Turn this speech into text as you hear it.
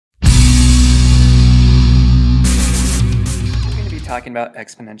talking about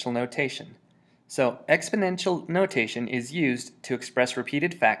exponential notation. So exponential notation is used to express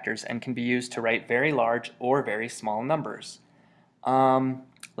repeated factors and can be used to write very large or very small numbers.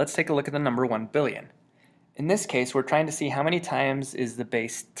 Let's take a look at the number 1 billion. In this case, we're trying to see how many times is the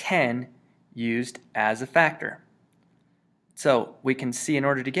base 10 used as a factor. So we can see in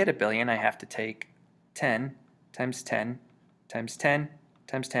order to get a billion, I have to take 10 times 10 times 10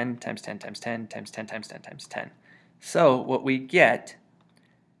 times 10 times 10 times 10 times 10 times 10 times 10. So what we get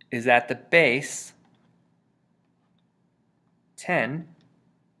is that the base 10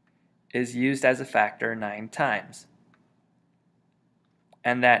 is used as a factor 9 times.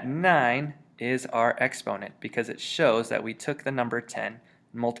 And that 9 is our exponent because it shows that we took the number 10 and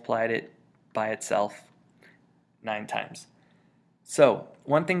multiplied it by itself 9 times. So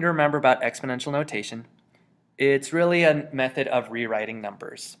one thing to remember about exponential notation, it's really a method of rewriting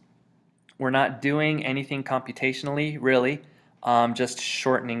numbers. We're not doing anything computationally, really, just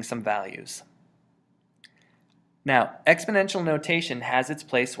shortening some values. Now, exponential notation has its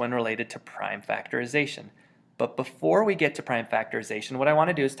place when related to prime factorization. But before we get to prime factorization, what I want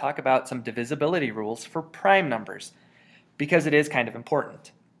to do is talk about some divisibility rules for prime numbers, because it is kind of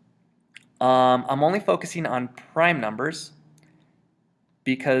important. I'm only focusing on prime numbers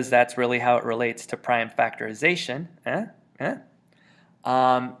because that's really how it relates to prime factorization.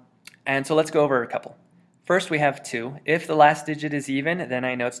 And so let's go over a couple. First, we have 2. If the last digit is even, then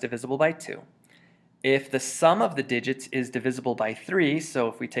I know it's divisible by 2. If the sum of the digits is divisible by 3, so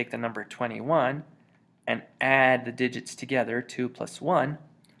if we take the number 21 and add the digits together, 2 plus 1,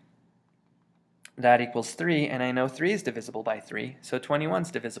 that equals 3, and I know 3 is divisible by 3, so 21 is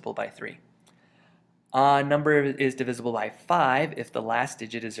divisible by 3. A number is divisible by 5 if the last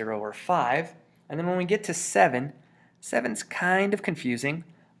digit is 0 or 5. And then when we get to 7, 7's kind of confusing.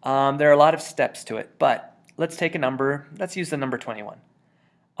 There are a lot of steps to it, but let's take a number. Let's use the number 21.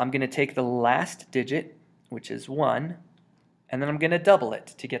 I'm going to take the last digit, which is 1, and then I'm going to double it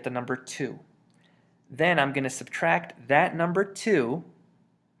to get the number 2. Then I'm going to subtract that number 2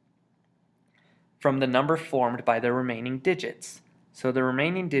 from the number formed by the remaining digits. So the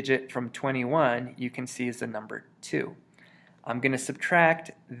remaining digit from 21 you can see is the number 2. I'm going to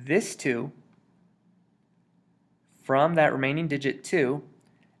subtract this 2 from that remaining digit 2,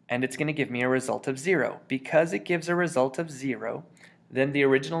 and it's going to give me a result of 0. Because it gives a result of 0, then the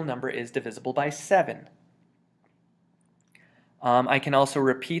original number is divisible by 7. I can also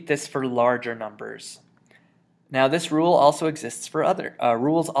repeat this for larger numbers. Now this rule also exists for other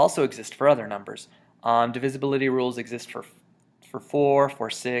rules also exist for other numbers. Divisibility rules exist for 4, for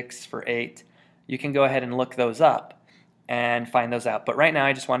 6, for 8. You can go ahead and look those up and find those out. But right now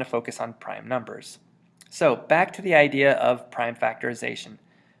I just want to focus on prime numbers. So back to the idea of prime factorization.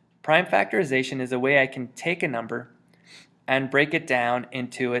 Prime factorization is a way I can take a number and break it down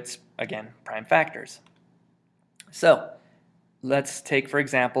into its, again, prime factors. So let's take, for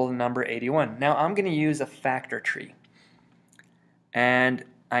example, the number 81. Now I'm going to use a factor tree. And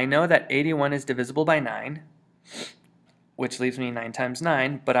I know that 81 is divisible by 9, which leaves me 9 times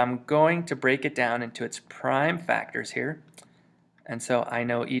 9, but I'm going to break it down into its prime factors here. And so I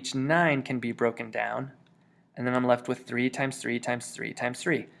know each 9 can be broken down, and then I'm left with 3 times 3 times 3 times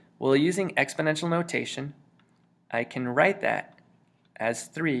 3. Well, using exponential notation, I can write that as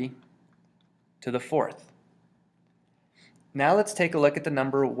 3 to the 4th. Now let's take a look at the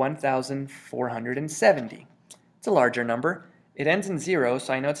number 1,470. It's a larger number. It ends in 0,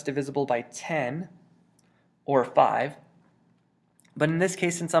 so I know it's divisible by 10 or 5. But in this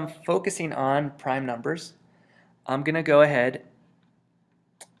case, since I'm focusing on prime numbers, I'm going to go ahead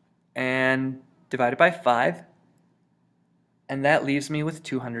and divide it by 5, and that leaves me with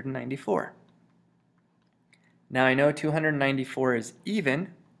 294. Now I know 294 is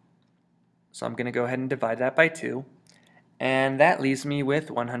even, so I'm going to go ahead and divide that by 2, and that leaves me with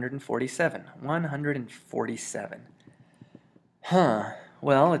 147. 147.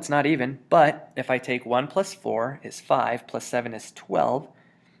 Well, it's not even, but if I take 1 plus 4 is 5, plus 7 is 12,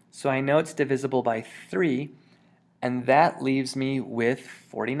 so I know it's divisible by 3, and that leaves me with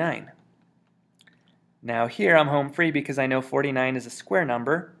 49. Now here I'm home free because I know 49 is a square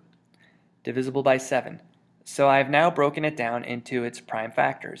number, divisible by 7. So I've now broken it down into its prime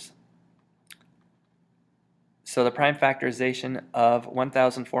factors. So the prime factorization of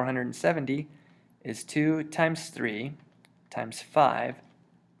 1,470 is 2 times 3 times 5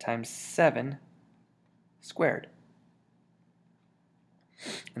 times 7 squared.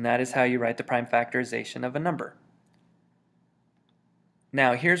 And that is how you write the prime factorization of a number.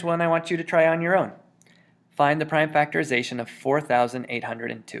 Now here's one I want you to try on your own. Find the prime factorization of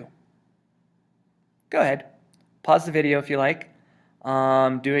 4,802. Go ahead, pause the video if you like.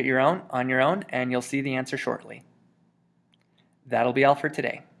 Do it on your own, and you'll see the answer shortly. That'll be all for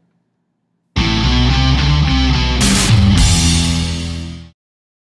today.